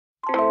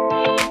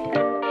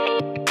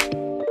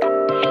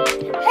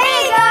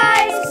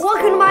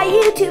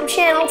YouTube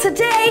channel.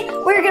 Today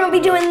we're going to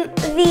be doing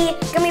the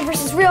Gummy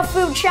versus Real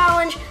Food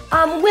Challenge.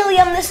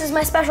 William, this is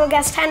my special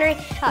guest Henry.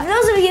 For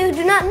those of you who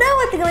do not know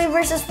what the Gummy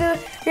versus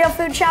Real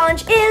Food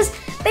Challenge is,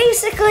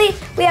 basically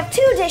we have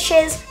two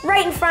dishes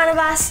right in front of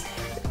us.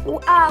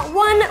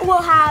 One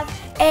will have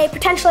a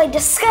potentially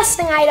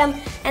disgusting item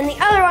and the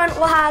other one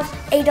will have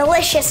a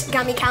delicious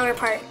gummy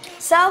counterpart.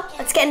 So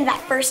let's get into that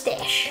first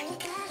dish.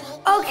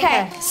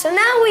 Okay, so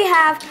now we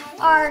have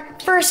our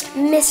first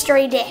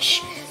mystery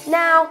dish.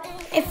 Now,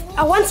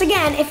 once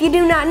again, if you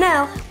do not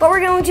know, what we're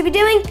going to be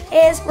doing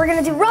is we're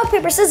going to do rock,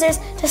 paper, scissors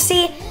to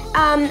see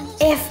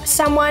if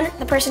someone,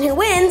 the person who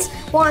wins,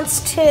 wants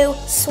to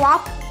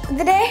swap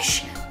the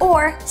dish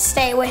or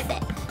stay with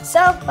it.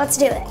 So let's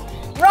do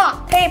it.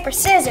 Rock, paper,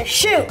 scissors,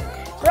 shoot.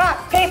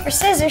 Rock, paper,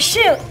 scissors,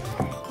 shoot.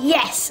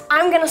 Yes,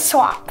 I'm going to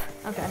swap.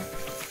 Okay.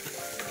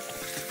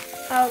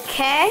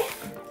 Okay.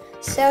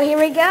 So here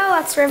we go,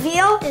 let's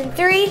reveal in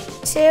 3,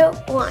 2,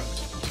 1.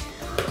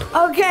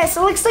 Okay,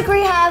 so it looks like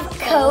we have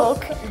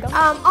Coke.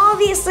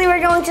 Obviously we're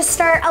going to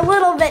start a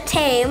little bit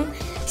tame.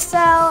 So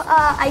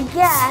I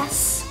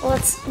guess,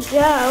 let's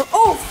go.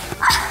 Oh!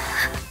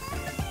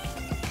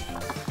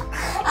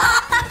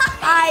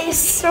 I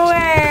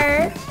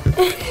swear.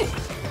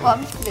 Well,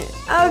 I'm just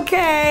gonna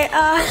Okay,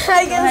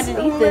 I guess I'm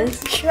gonna eat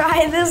this.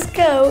 Try this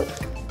Coke.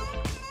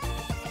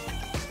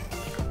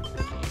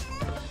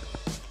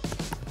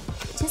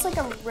 Tastes like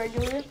a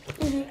regular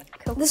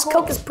Coke. This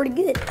Coke is pretty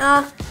good.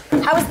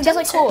 How is the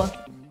gummy? cool.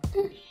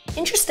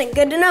 Interesting,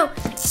 good to know.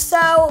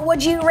 So,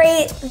 would you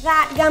rate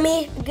that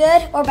gummy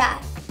good or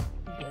bad?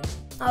 Good.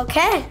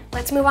 Okay,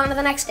 let's move on to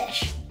the next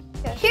dish.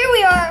 Okay. Here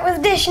we are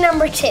with dish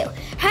number 2.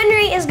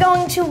 Henry is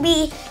going to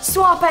be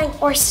swapping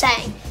or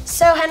staying.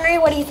 So, Henry,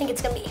 what do you think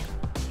it's gonna be?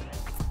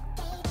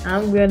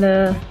 I'm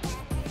gonna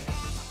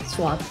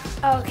swap.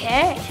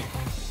 Okay.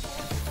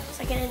 It's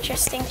like an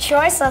interesting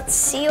choice. Let's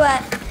see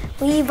what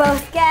we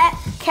both get.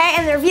 Okay,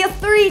 and the reveal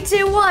 3,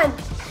 2, 1.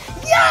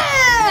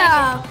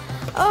 Yeah!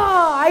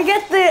 Oh, I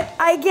get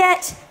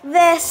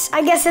this.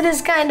 I guess it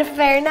is kind of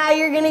fair. Now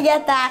you're gonna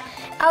get that.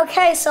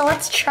 Okay, so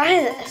let's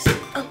try this.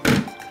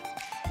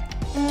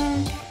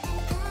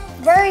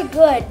 Very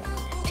good.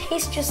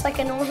 Tastes just like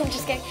a normal,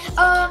 just kidding.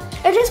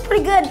 It is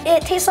pretty good.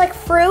 It tastes like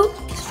fruit,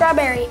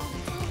 strawberry.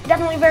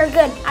 Definitely very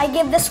good. I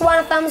give this one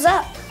a thumbs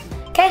up.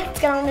 Okay, let's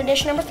get on to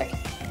dish number 3.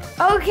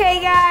 Okay,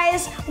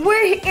 guys,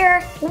 we're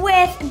here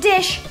with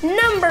dish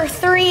number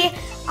 3.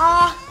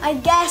 I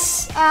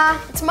guess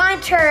it's my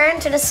turn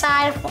to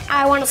decide if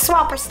I want to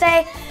swap or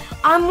stay.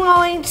 I'm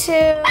gonna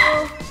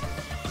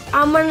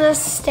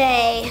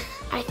stay,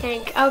 I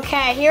think.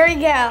 Okay, here we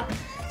go.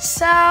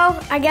 So,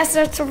 I guess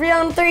it's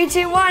reveal in 3,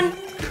 2, 1.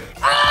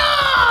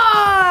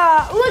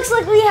 Ah! Looks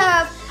like we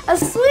have a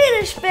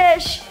Swedish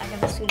fish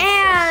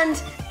and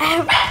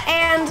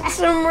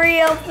some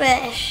real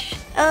fish.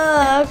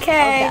 Oh,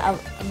 okay. I'm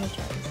gonna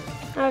try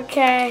this.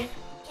 Okay.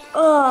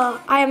 Oh,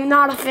 I am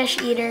not a fish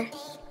eater.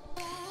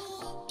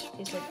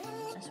 Tastes like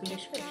a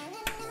Swedish fish.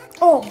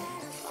 Oh,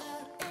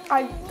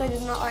 I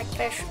did not like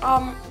fish.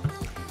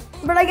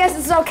 But I guess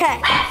it's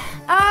okay.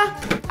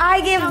 I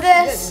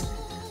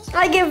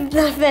give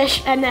the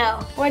fish a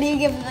no. What do you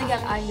give the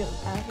gummy? I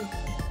think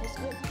it's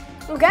good.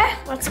 Okay,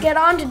 let's get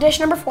on to dish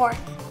number 4.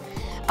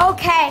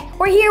 Okay,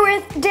 we're here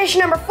with dish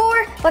number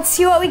 4. Let's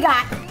see what we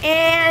got.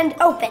 And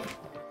open.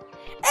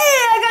 Hey,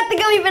 I got the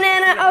gummy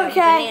banana.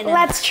 Okay,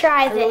 let's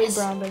try A really this.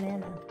 brown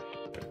banana.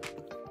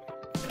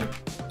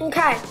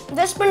 Okay,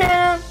 this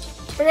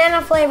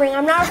banana flavoring.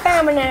 I'm not a fan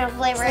of banana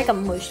flavoring, It's like a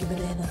mushy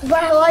banana.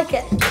 but I like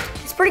it.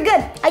 It's pretty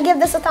good. I give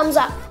this a thumbs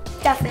up,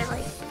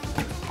 definitely.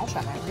 I'll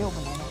try my real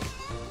banana.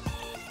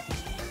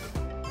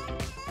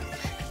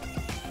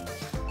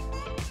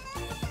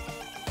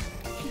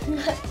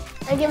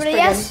 I give it a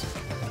yes.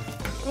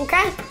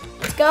 Okay,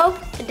 let's go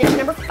to dish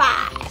number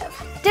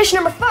 5. Dish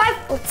number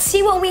 5, let's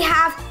see what we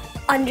have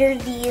under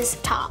these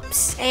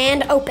tops.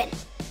 And open.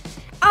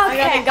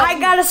 Okay, I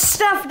got a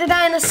stuffed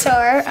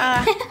dinosaur.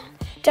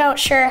 Don't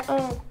sure.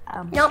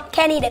 Nope,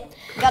 can't eat it.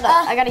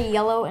 I got a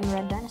yellow and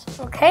red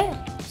dinosaur. Okay,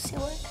 let's see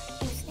what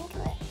you think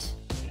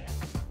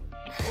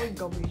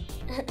of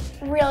it.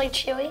 Really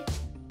chewy.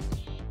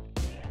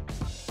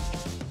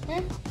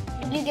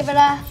 Did you give it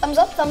a thumbs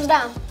up, thumbs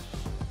down?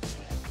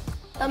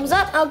 Thumbs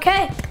up,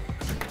 okay.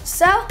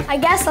 So, I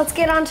guess let's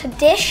get on to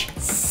dish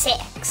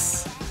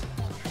 6.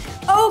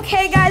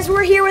 Okay, guys,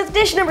 we're here with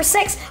dish number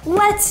 6.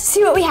 Let's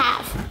see what we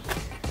have.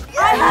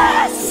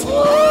 Yes!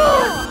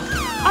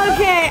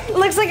 Okay,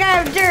 looks like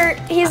I have dirt.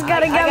 He's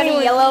got a gummy I got a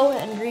one. yellow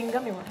and green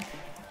gummy one.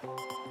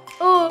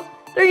 Oh,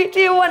 3,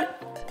 2, 1.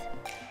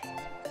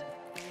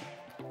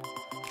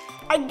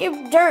 I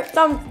give dirt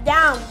thumbs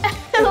down.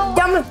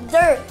 Dumb as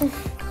dirt.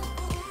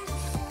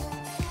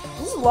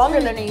 This is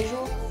longer than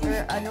usual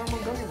for a normal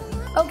gummy one.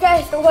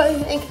 Okay, so what do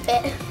you think of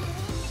it?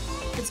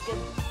 It's good.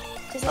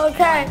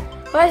 Okay,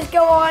 let's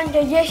go on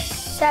to dish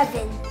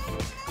 7.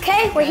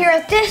 Okay, we're here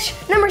at dish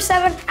number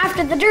 7.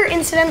 After the dirt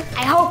incident,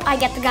 I hope I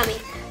get the gummy.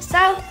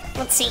 So,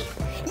 let's see.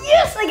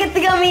 Yes, I get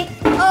the gummy.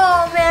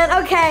 Oh man,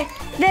 okay.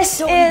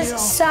 This is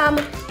some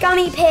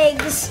gummy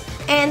pigs.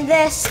 And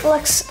this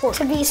looks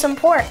to be some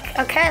pork.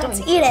 Okay,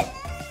 let's eat it.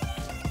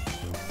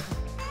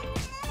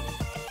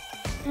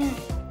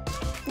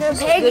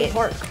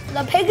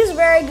 The pig is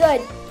very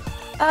good.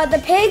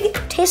 The pig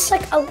tastes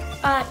like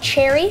a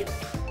cherry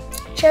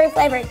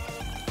flavored.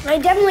 I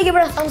definitely give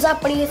it a thumbs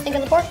up. What do you think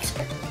of the pork?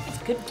 It's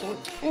good pork.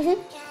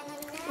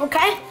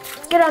 Okay,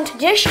 let's get on to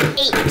dish 8.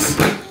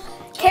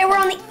 Okay, we're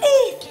on the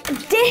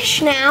 8th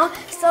dish now.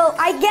 So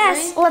I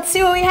guess, let's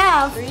see what we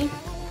have. 3,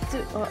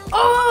 2,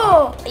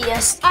 oh!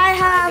 Yes. I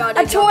have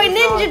a toy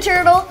Ninja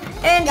Turtle,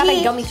 and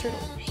a gummy turtle.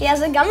 He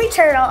has a gummy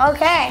turtle,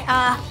 okay.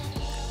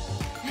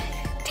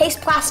 Tastes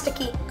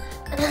plasticky.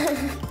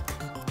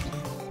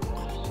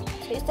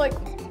 Tastes like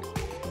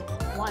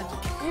lime.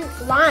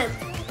 Lime.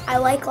 I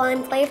like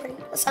lime flavoring.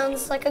 That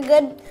sounds like a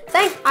good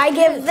thing. I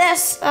give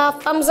this a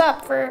thumbs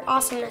up for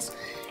awesomeness.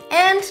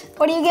 And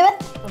what do you give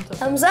it? Thumbs up.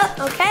 Thumbs up,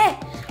 okay.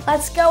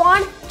 Let's go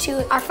on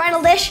to our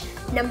final dish,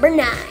 number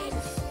 9.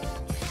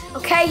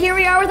 Okay, here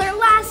we are with our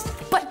last,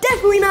 but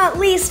definitely not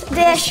least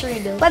dish.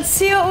 Let's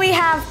see what we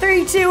have.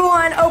 3, 2,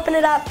 1, open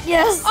it up.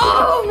 Yes.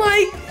 Oh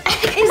my,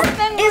 is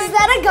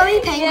that a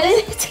gummy penguin?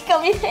 Yes, it's a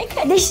gummy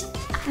penguin.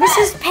 This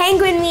is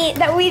penguin meat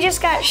that we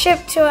just got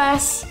shipped to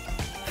us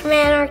from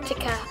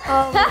Antarctica.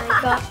 Oh my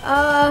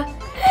god.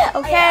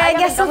 Okay, I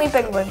guess gummy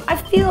penguin. I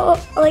feel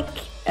like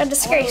a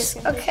disgrace.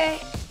 Okay.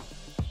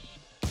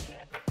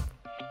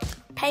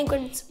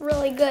 Penguin's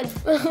really good.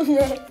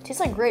 Tastes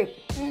like grape.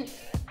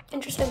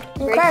 Interesting.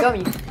 Grape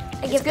gummy.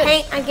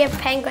 I give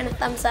penguin a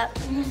thumbs up.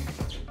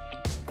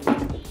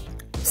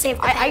 Save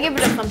the I give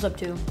it a thumbs up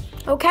too.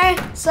 Okay,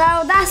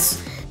 so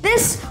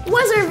this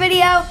was our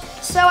video.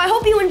 So I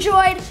hope you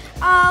enjoyed.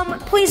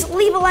 Please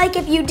leave a like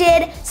if you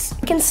did.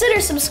 Consider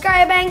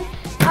subscribing,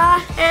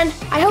 and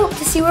I hope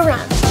to see you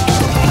around.